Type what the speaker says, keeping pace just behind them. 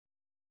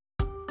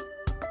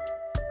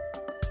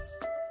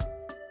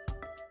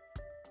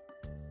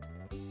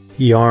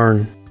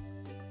yarn.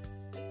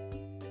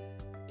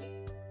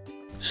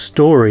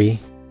 Story,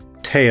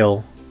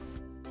 tale.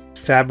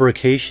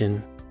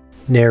 Fabrication,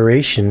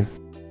 narration.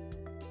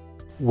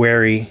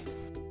 Wary.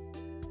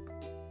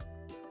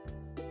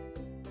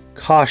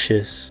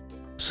 Cautious,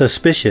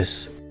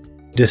 suspicious,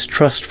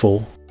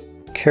 distrustful,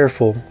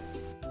 careful.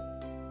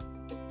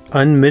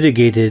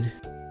 Unmitigated,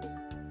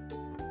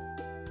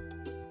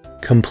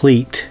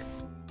 complete,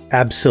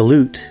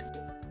 absolute,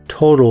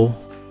 total,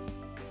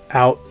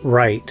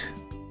 outright.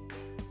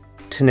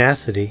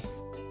 Tenacity.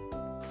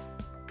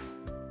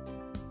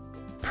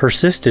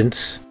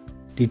 Persistence,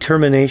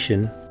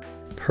 determination,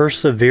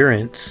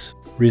 perseverance,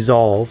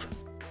 resolve.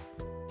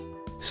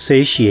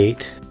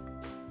 Satiate.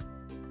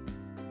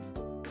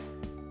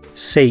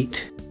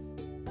 Sate,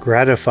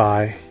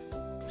 gratify,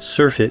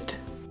 surfeit,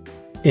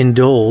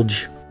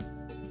 indulge.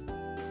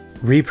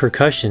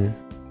 Repercussion.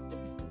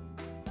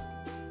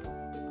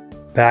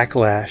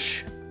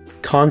 Backlash,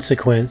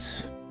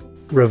 consequence,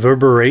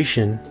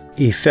 reverberation,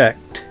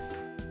 effect.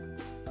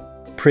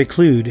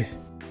 Preclude.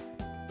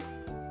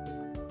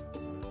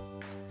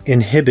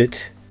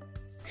 Inhibit,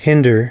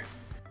 hinder,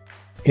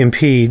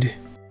 impede,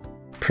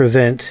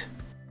 prevent.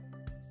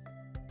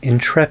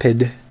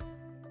 Intrepid.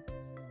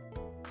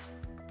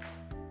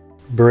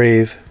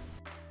 Brave,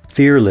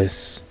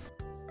 fearless,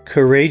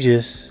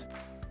 courageous,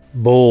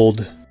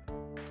 bold.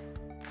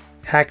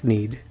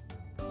 Hackneyed.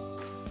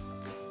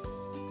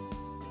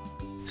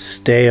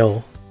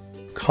 Stale,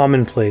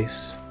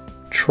 commonplace,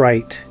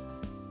 trite,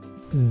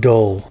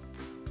 dull.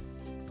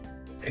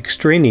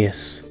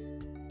 Extraneous.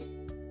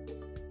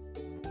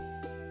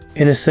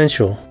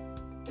 Inessential,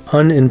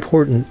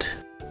 unimportant,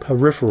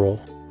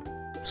 peripheral,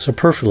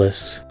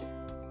 superfluous.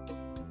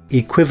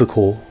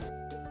 Equivocal.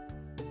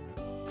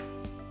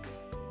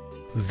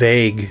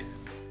 Vague,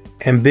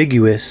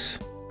 ambiguous,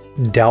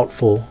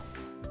 doubtful,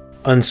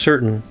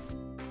 uncertain.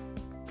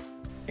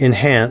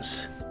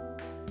 Enhance.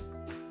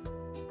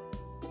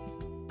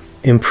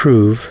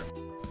 Improve,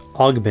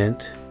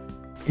 augment,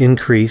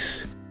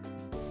 increase,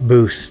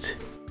 boost.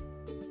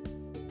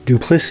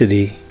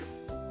 Duplicity.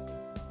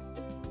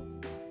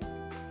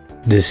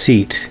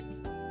 Deceit,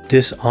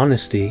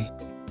 dishonesty,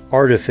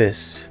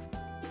 artifice,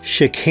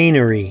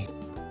 chicanery.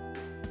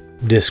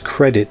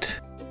 Discredit.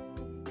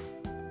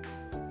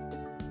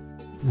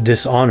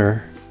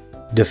 Dishonor,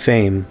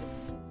 defame,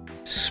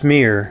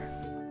 smear,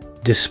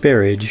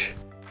 disparage.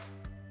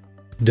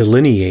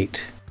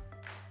 Delineate.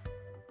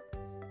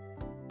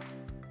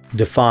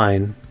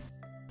 Define,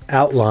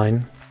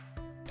 outline,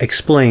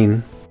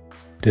 explain,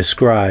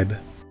 describe.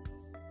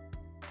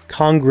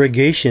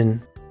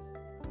 Congregation.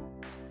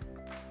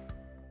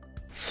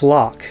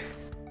 Flock,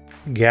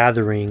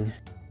 gathering,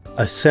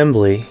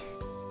 assembly.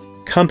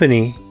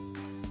 Company.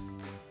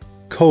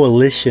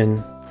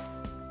 Coalition.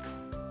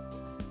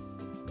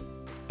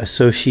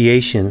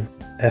 Association,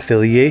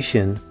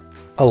 affiliation,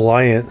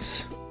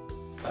 alliance,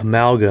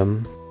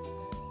 amalgam.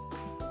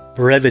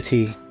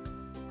 Brevity.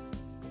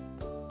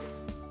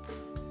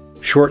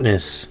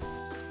 Shortness,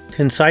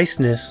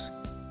 conciseness,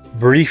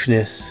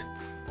 briefness,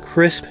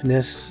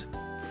 crispness.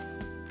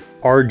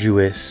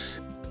 Arduous.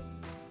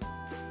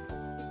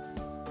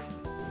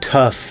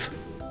 Tough,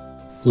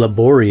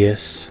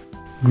 laborious,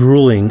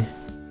 grueling,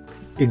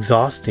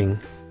 exhausting.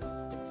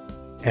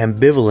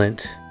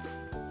 Ambivalent.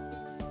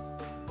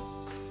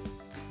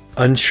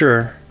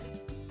 Unsure,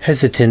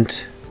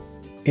 hesitant,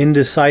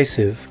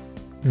 indecisive,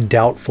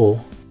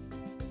 doubtful.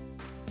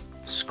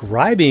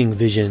 Scribing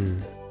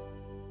Vision.